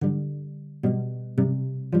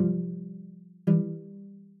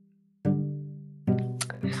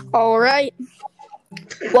All right.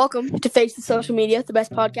 Welcome to Face the Social Media, the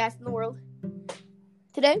best podcast in the world.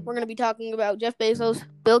 Today, we're going to be talking about Jeff Bezos,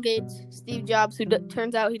 Bill Gates, Steve Jobs, who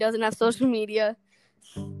turns out he doesn't have social media,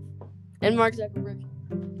 and Mark Zuckerberg.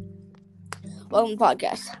 Welcome to the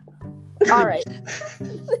podcast. All right.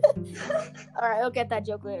 All right, I'll get that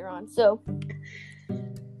joke later on. So,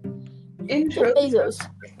 Jeff Bezos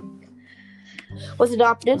was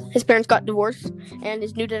adopted. His parents got divorced, and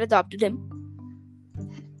his new dad adopted him.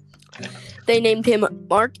 They named him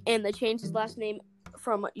Mark, and they changed his last name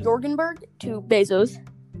from Jorgenberg to Bezos.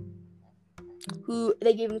 Who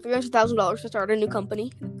they gave him $300,000 to start a new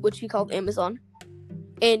company, which he called Amazon,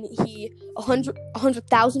 and he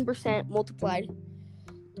 100,000% multiplied,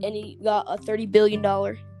 and he got a $30 billion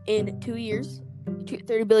in 2 years.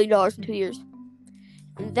 $30 billion in 2 years,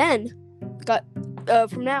 and then got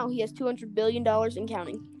from now he has $200 billion and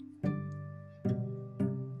counting.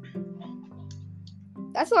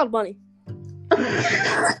 That's a lot of money.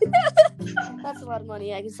 That's a lot of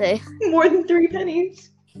money, I can say. More than 3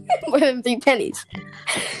 pennies. More than 3 pennies.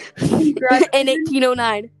 In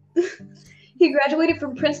 1809. He graduated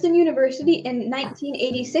from Princeton University in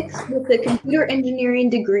 1986 with a computer engineering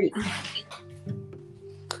degree.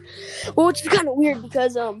 Well, which is kind of weird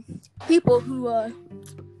because people who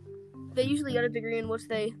they usually get a degree in which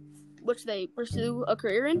they pursue a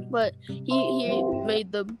career in, but he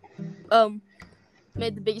made the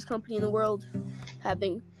biggest company in the world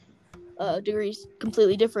having degrees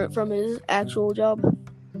completely different from his actual job.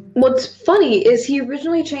 What's funny is he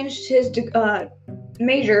originally changed his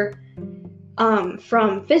major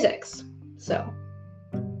from physics. So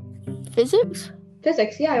Physics?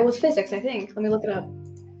 Physics, yeah, it was physics, I think. Let me look it up.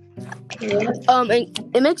 And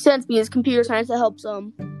it makes sense because computer science that helps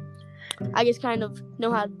I guess kind of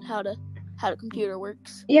know how the computer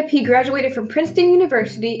works. Yep, he graduated from Princeton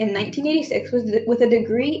University in 1986 with a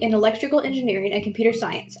degree in electrical engineering and computer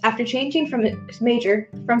science after changing from his major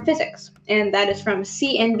from physics, and that is from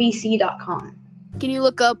CNBC.com. Can you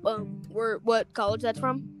look up what college that's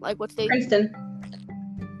from? Like what state?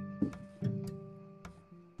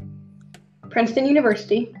 Princeton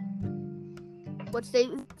University. What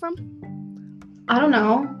state is it from? I don't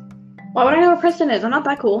know. Why would I know where Princeton is? I'm not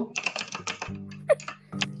that cool.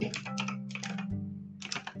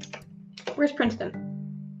 Where's Princeton?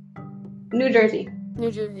 New Jersey.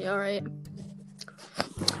 New Jersey, all right.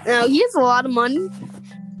 Now, he has a lot of money,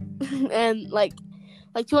 and like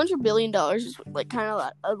 $200 billion is like kind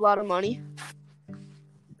of a lot of money.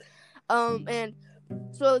 And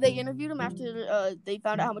so they interviewed him after they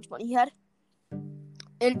found out how much money he had, and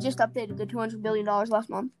it just updated the $200 billion last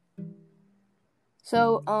month.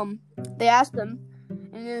 So they asked him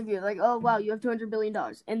in an interview, like, oh wow, you have $200 billion,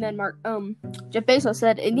 and then Jeff Bezos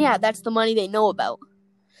said, and yeah, that's the money they know about.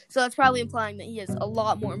 So that's probably implying that he has a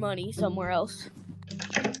lot more money somewhere else.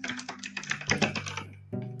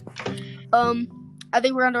 I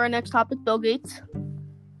think we're on to our next topic, Bill Gates.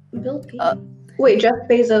 Bill Gates. Wait, Jeff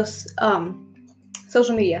Bezos,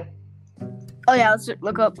 social media. Oh yeah, let's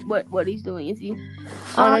look up what he's doing. Is he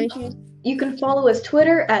on anything? You can follow his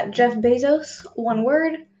Twitter at Jeff Bezos, one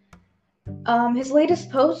word. His latest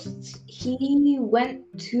posts, he went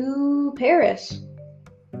to Paris.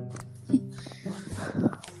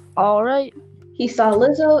 All right. He saw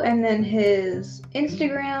Lizzo, and then his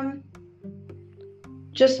Instagram,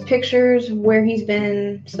 just pictures where he's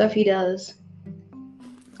been, stuff he does.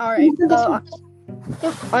 All right.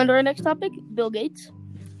 On to our next topic, Bill Gates.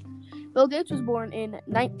 Bill Gates was born in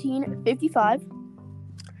 1955,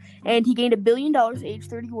 and he gained $1 billion at age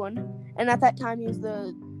 31, and at that time he was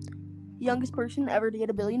the youngest person ever to get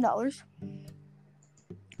 $1 billion.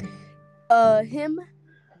 Him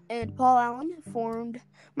and Paul Allen formed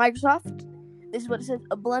Microsoft. This is what it says: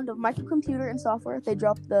 a blend of microcomputer and software. They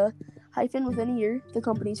dropped the hyphen within a year. The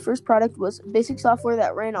company's first product was basic software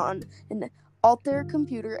that ran on an Altair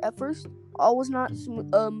computer. At first, all was not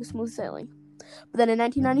smooth sailing. But then in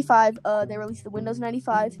 1995, they released the Windows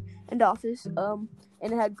 95 and Office, and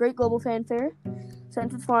it had great global fanfare.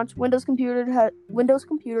 Since its launch, Windows computers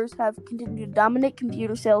have continued to dominate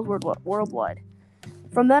computer sales worldwide.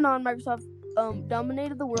 From then on, Microsoft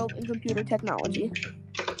dominated the world in computer technology.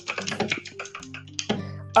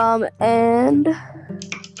 And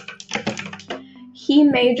he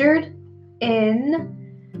majored in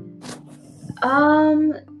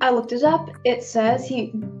I looked it up. It says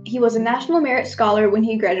he was a National Merit Scholar when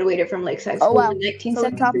he graduated from Lakeside School in 1973.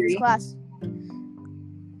 So top of his class.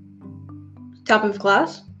 Top of his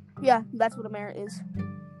class? Yeah, that's what a merit is.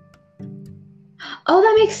 Oh,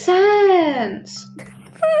 that makes sense.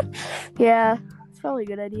 Yeah, it's probably a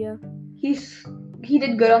good idea. He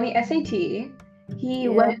did good on the SAT. He Yeah.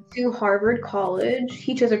 went to Harvard College.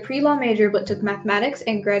 He chose a pre-law major but took mathematics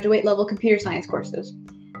and graduate-level computer science courses.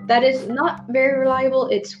 That is not very reliable.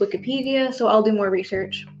 It's Wikipedia, so I'll do more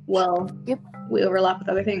research. Well, Yep. we overlap with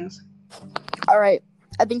other things. All right.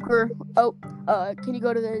 I think we're. Can you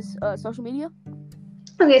go to his social media?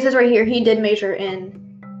 Okay, it says right here he did major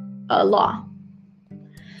in law.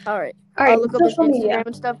 All right. All right, I'll look up his social Instagram media.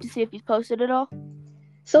 and stuff to see if he's posted it all.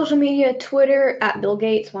 Social media, Twitter at Bill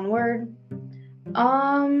Gates, one word.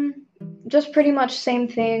 Just pretty much same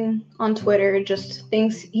thing on Twitter, just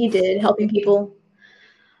things he did, helping people.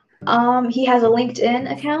 He has a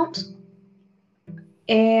LinkedIn account,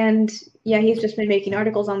 and yeah, he's just been making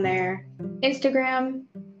articles on there. Instagram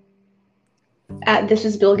at This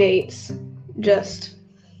Is Bill Gates, just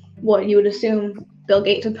what you would assume Bill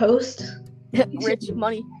Gates would post. Rich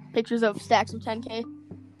money pictures of stacks of 10K.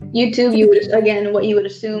 YouTube, you would again what you would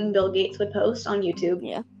assume Bill Gates would post on YouTube.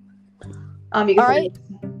 Yeah. You can find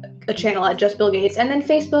a channel at Just Bill Gates, and then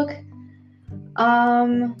Facebook.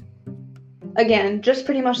 Again, just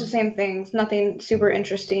pretty much the same things. Nothing super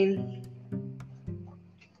interesting.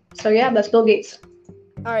 So yeah, that's Bill Gates.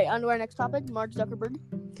 All right, on to our next topic. Mark Zuckerberg.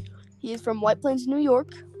 He is from White Plains, New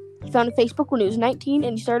York. He founded Facebook when he was 19,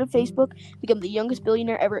 and he started Facebook, became the youngest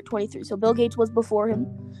billionaire ever at 23. So Bill Gates was before him,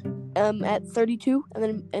 at 32,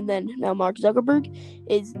 and then now Mark Zuckerberg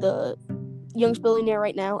is the youngest billionaire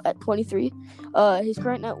right now at 23. His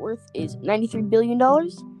current net worth is $93 billion,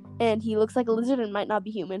 and he looks like a lizard and might not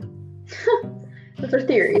be human. Those are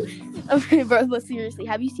theories. Okay, bro, but seriously,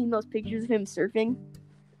 have you seen those pictures of him surfing?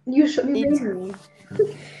 You should be me.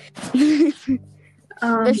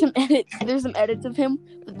 There's some edits of him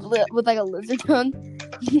with like a lizard tongue.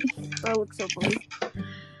 That looks so funny.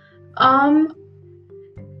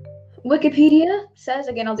 Wikipedia says,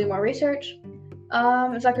 again, I'll do more research.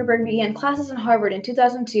 Zuckerberg began classes in Harvard in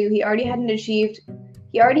 2002. He already had achieved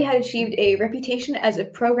a reputation as a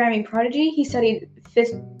programming prodigy. He studied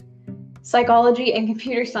psychology and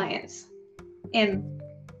computer science. And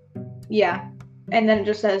yeah, and then it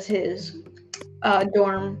just says his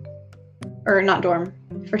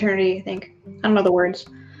fraternity, I think. I don't know the words.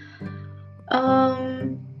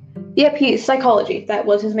 He's psychology. That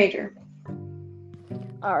was his major.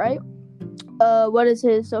 All right. What is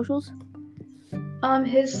his socials?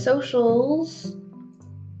 His socials.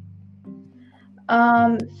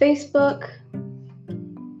 Facebook.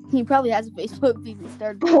 He probably has a Facebook because he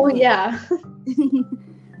started. Oh yeah.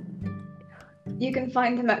 You can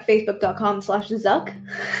find him at facebook.com/Zuck.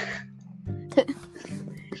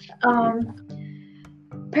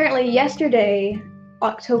 Apparently yesterday,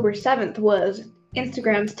 October 7th, was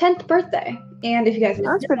Instagram's 10th birthday. And if you guys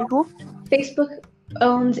That's pretty cool. Facebook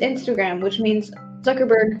owns Instagram, which means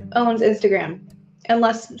Zuckerberg owns Instagram.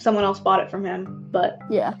 Unless someone else bought it from him. But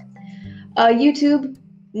yeah. YouTube,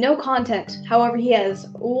 no content. However, he has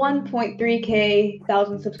 1.3K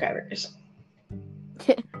thousand subscribers.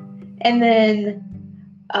 And then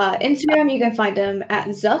Instagram, you can find him at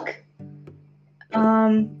Zuck.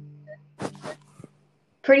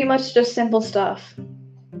 Pretty much just simple stuff.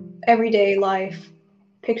 Everyday life.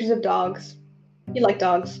 Pictures of dogs. You like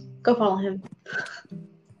dogs. Go follow him.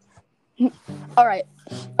 All right.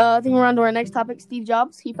 I think we're on to our next topic. Steve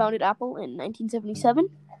Jobs. He founded Apple in 1977.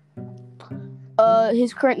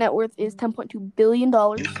 His current net worth is $10.2 billion.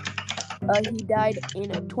 He died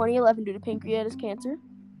in 2011 due to pancreatic cancer.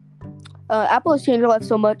 Apple has changed our life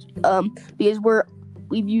so much because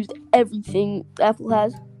we've used everything Apple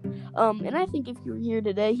has. And I think if you were here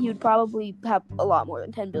today, he would probably have a lot more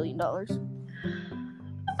than $10 billion.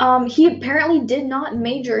 He apparently did not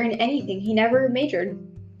major in anything. He never majored.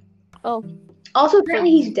 Oh. Also,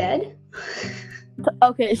 apparently he's dead.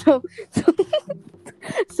 Okay, so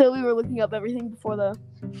we were looking up everything before this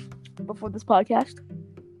podcast.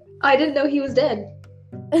 I didn't know he was dead.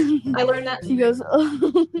 I learned that. She goes,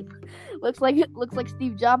 looks like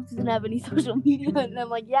Steve Jobs doesn't have any social media, and I'm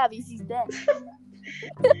like, yeah, because he's dead.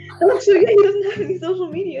 So yeah, he doesn't have any social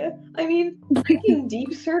media. I mean, I can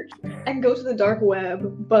deep search and go to the dark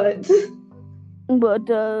web, but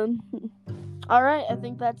all right, I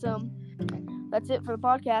think that's it for the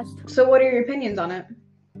podcast. So what are your opinions on it?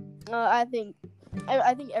 I think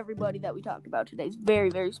everybody that we talked about today is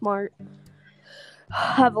very, very smart.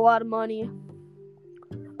 Have a lot of money.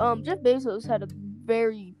 Jeff Bezos had a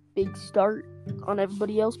very big start on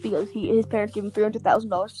everybody else because his parents gave him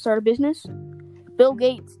 $300,000 to start a business. Bill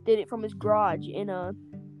Gates did it from his garage in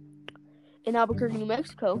Albuquerque, New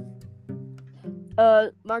Mexico.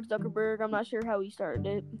 Mark Zuckerberg, I'm not sure how he started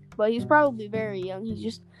it, but he's probably very young.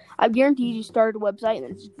 I guarantee he just started a website and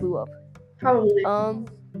then it just blew up. Probably.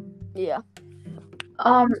 Yeah.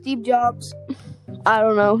 Um, Steve Jobs. I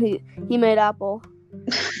don't know. He made Apple.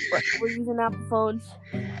 We're using Apple phones.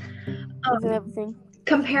 Using everything.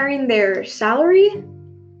 Comparing their salary,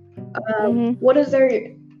 what is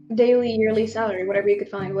their daily, yearly salary? Whatever you could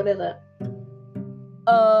find. What is it?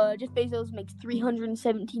 Jeff Bezos makes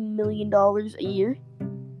 $317 million a year.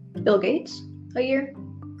 Bill Gates a year?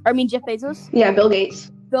 I mean Jeff Bezos? Yeah, Bill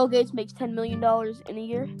Gates. Bill Gates makes $10 million in a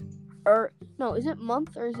year. Or no, is it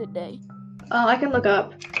month or is it day? I can look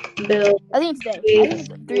up Bill. I think it's day. I think it's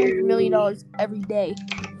 $300 million every day.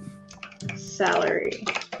 Salary.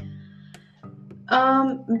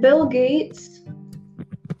 Bill Gates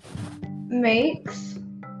makes.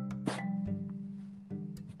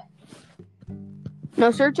 No,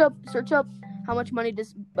 search up how much money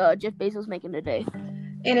does Jeff Bezos make in a day.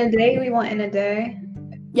 In a day, we want in a day.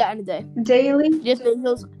 Yeah, in a day. Daily. Jeff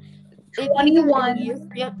Bezos. 21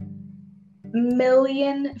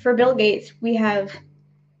 million for Bill Gates. We have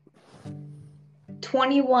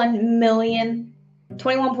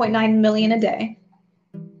 21.9 million a day.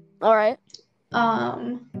 All right.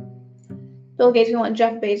 Bill Gates. We want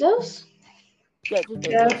Jeff Bezos. Yeah,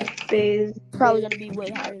 Jeff Bezos. Probably gonna be way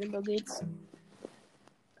higher than Bill Gates.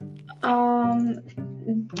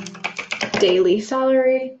 Daily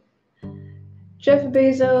salary. Jeff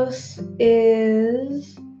Bezos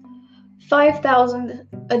is $5,000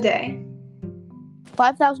 a day.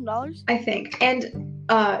 $5,000? I think. And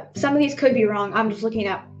some of these could be wrong. I'm just looking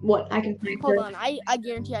at what I can find. Hold on, I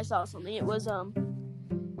guarantee I saw something. It was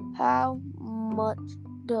how much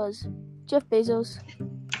does Jeff Bezos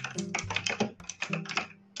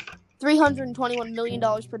 $321 million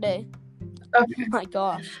per day? Okay. Oh my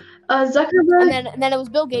gosh. Zuckerberg. And then it was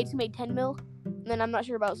Bill Gates who made 10 mil. And then I'm not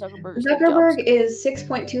sure about Zuckerberg. Zuckerberg is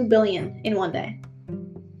 6.2 billion in one day.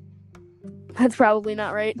 That's probably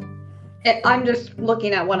not right. I'm just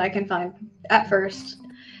looking at what I can find at first.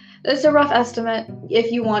 It's a rough estimate.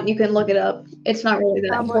 If you want, you can look it up. It's not really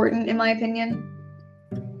that important, in my opinion.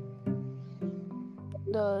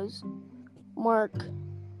 Does Mark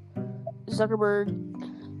Zuckerberg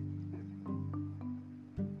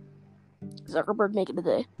make it a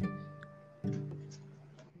day?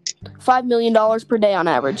 $5 million per day on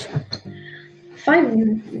average. How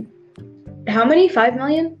many? 5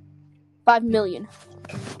 million? 5 million.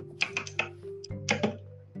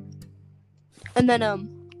 And then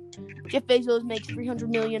Jeff Bezos makes 300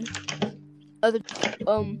 million. Bill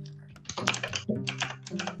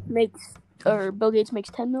Gates makes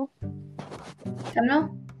 10 mil. 10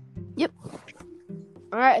 mil? Yep.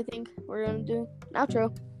 All right, I think we're gonna do an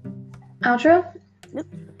outro. Outro? Yep.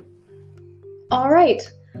 All right.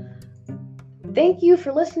 Thank you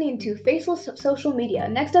for listening to Faceless Social Media.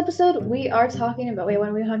 Next episode, we are talking about. Wait, what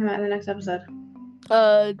are we talking about in the next episode?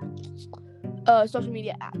 Social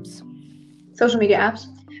media apps. Social media apps.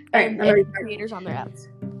 All right, and creators on their apps.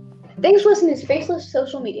 Thanks for listening to Faceless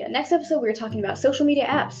Social Media. Next episode, we're talking about social media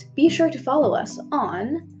apps. Be sure to follow us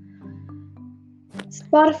on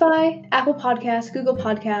Spotify, Apple Podcasts, Google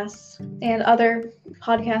Podcasts, and other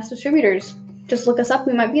podcast distributors. Just look us up.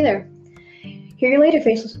 We might be there. Hear you later,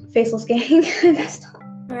 Faceless Gang.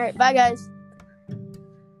 All right, bye, guys.